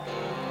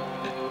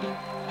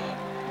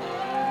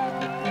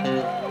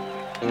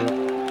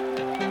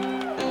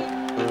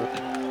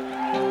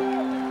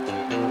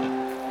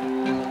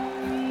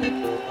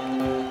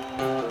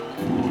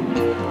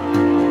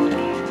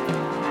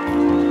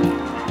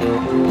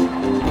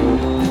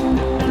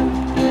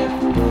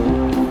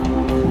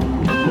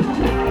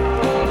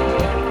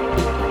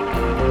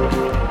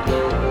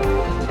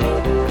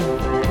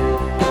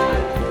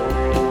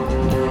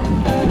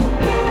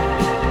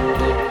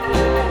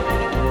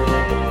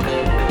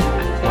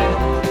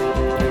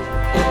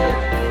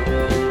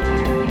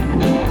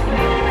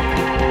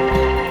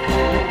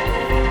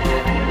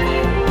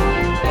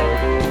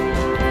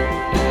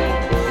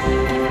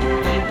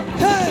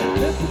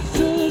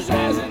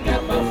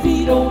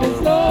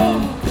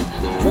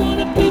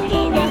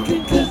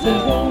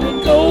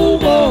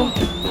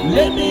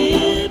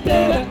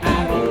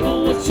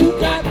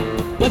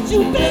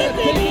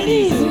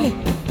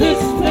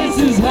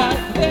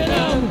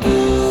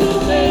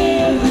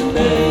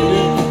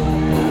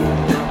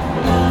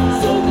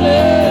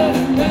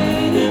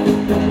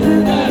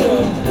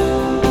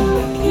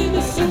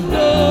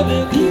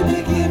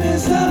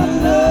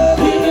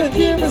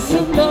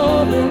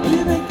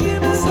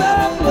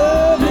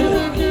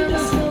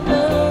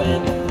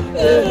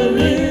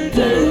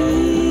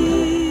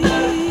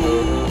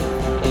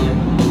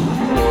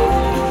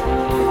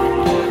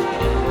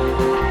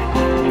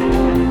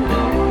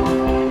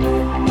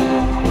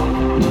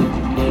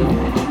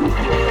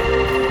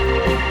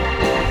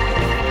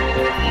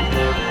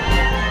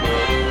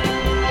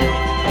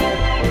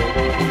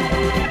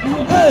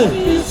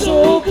Feels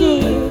so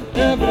good,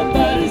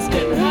 everybody's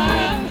getting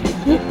high.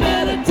 You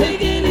better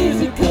take it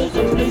easy, cause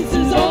the place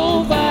is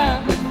on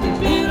fire. It's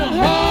been a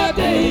hard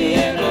day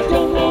and I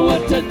don't know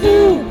what to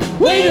do.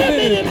 Wait a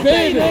minute,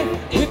 baby,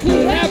 it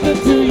could happen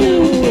to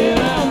you. And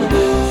I'm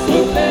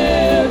so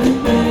glad you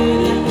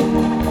made it.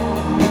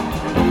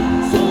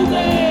 So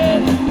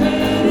glad you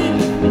made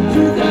it.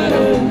 You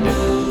gotta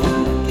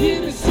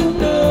give me some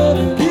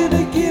love. Give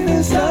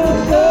me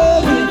some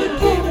love.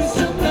 Give me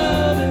some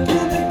love.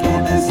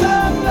 Give me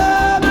some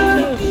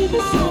love. Give me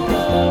some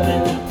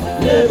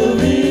love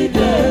every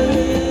day.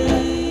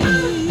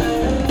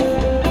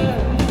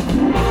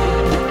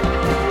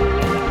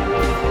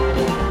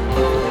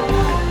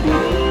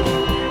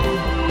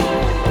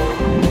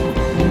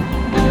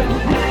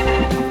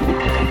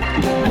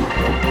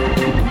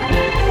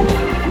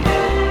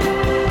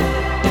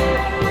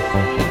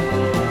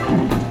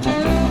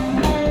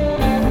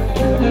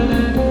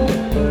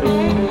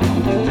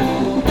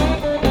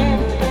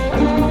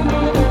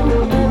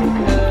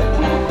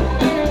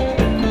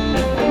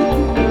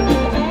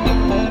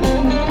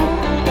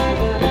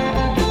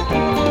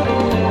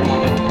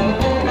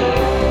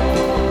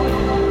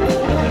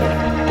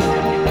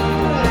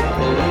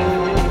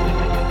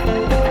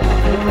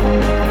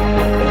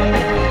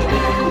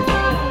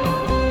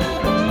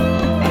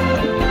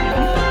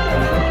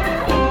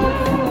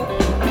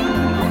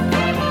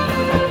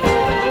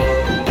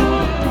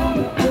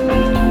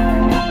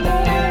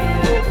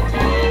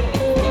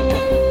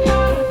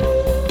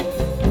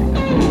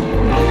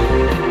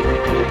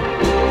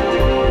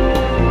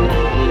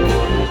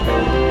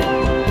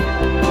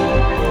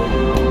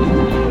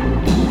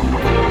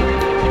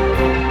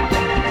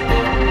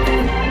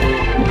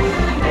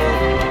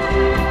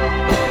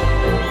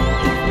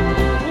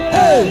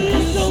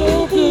 It's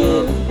so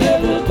good,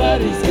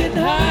 everybody's getting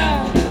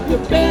high. You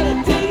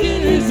better take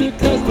it easy,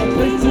 cause the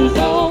place is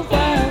on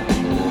fire.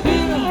 It's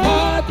been a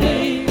hard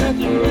day,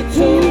 and it's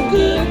so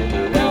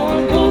good. Now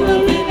I'm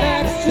gonna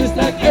relax, just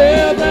like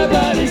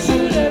everybody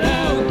should. And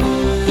I'm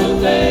so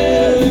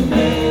glad you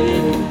made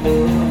it.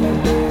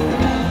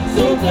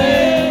 So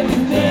glad you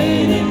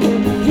made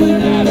it. You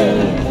gotta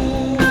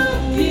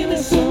give me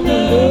some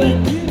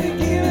love. Give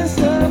me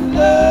some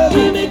love.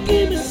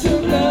 Give me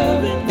some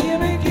love.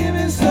 Give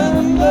me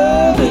some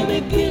love. Give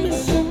me some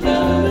love.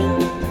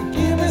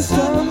 Give me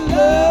some love.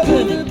 Give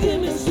me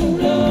some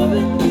love.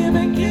 Give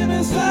me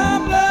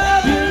some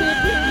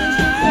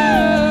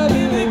love.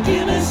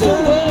 Give me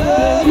some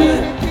love. Give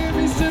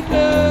me some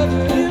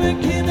love. Give me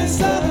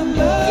some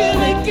love.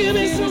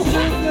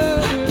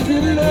 Give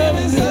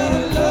me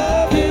some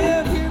love.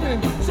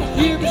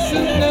 Give me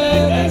some love.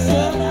 Give me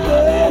some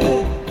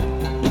love.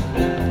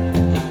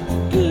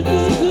 Good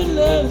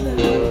love.